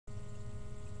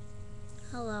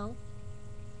Hello.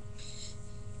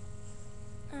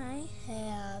 I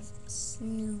have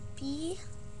Snoopy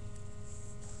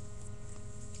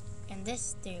and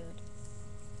this dude.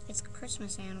 It's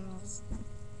Christmas animals.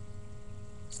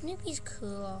 Snoopy's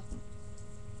cool.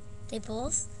 They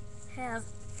both have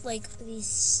like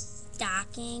these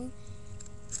stocking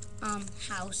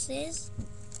houses.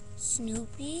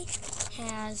 Snoopy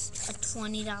has a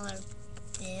 $20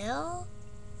 bill.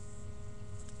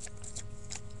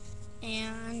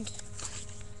 And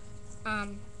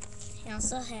he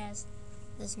also has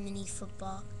this mini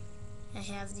football. I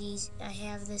have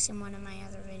this in one of my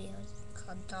other videos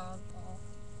called Dog Ball.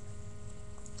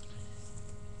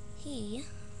 He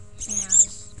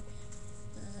has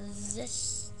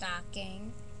this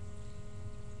stocking.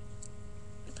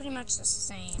 Pretty much the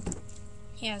same.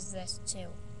 He has this too.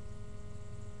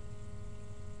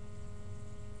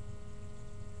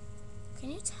 Can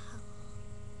you tell?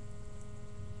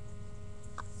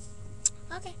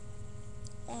 Okay.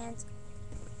 And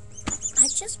I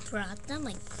just brought them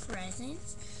like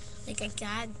presents. Like I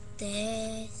got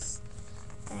this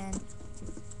and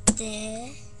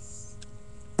this.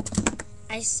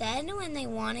 I said when they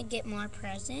want to get more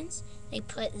presents, they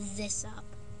put this up.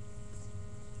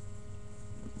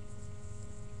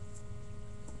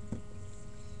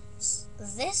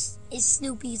 This is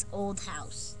Snoopy's old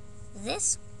house.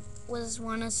 This was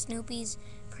one of Snoopy's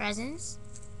presents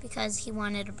because he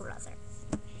wanted a brother.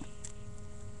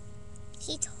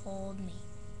 He told me,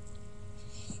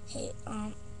 hey,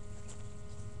 not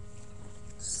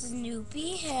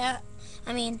Snoopy.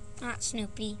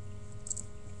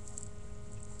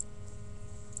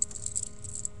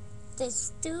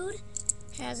 This dude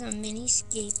has a mini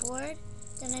skateboard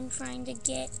that I'm trying to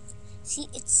get. See,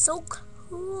 it's so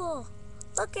cool.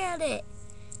 Look at it.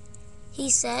 He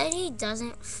said he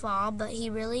doesn't fall, but he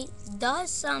really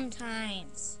does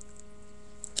sometimes.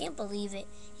 Can't believe it.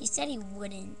 He said he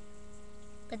wouldn't,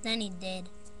 but then he did.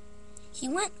 He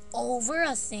went over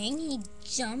a thing. He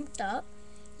jumped up.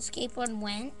 The skateboard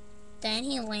went. Then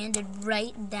he landed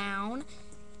right down.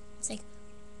 It's like...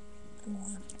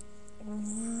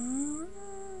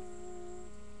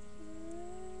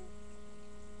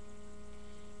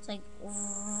 It's like...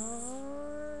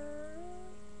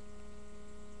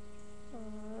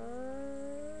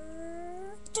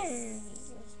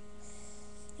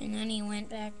 And then he went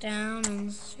back down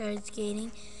and started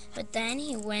skating. But then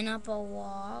he went up a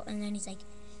wall, and then he's like,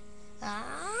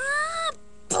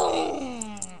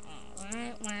 boom!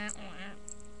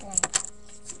 Boom.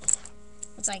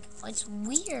 It's like, it's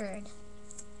weird.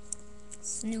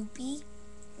 Snoopy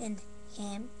and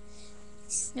him.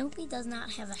 Snoopy does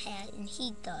not have a hat, and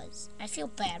he does. I feel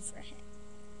bad for him.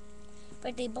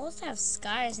 But they both have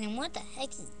scars, and what the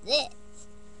heck is this?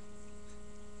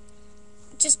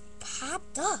 It just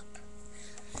popped up.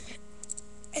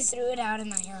 I threw it out in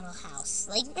my little house,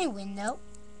 like my window.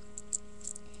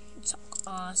 It's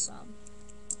awesome.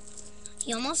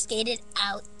 He almost skated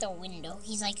out the window.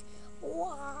 He's like,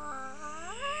 wow.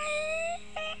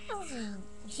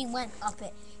 He went up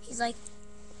it. He's like,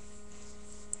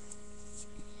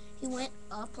 he went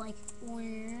up like,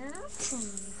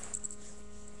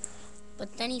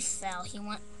 but then he fell. He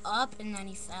went up and then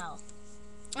he fell.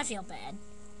 I feel bad,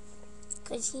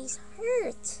 because he's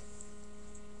hurt.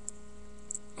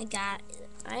 I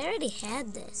already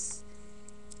had this.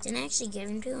 Didn't actually give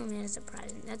him to him as a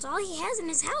present. That's all he has in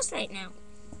his house right now.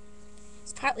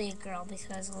 It's partly a girl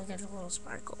because look at the little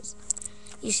sparkles.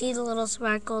 You see the little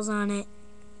sparkles on it?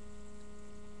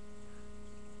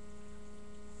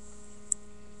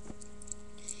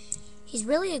 He's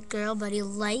really a girl, but he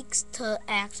likes to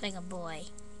act like a boy.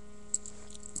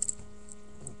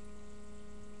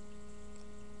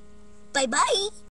 Bye-bye.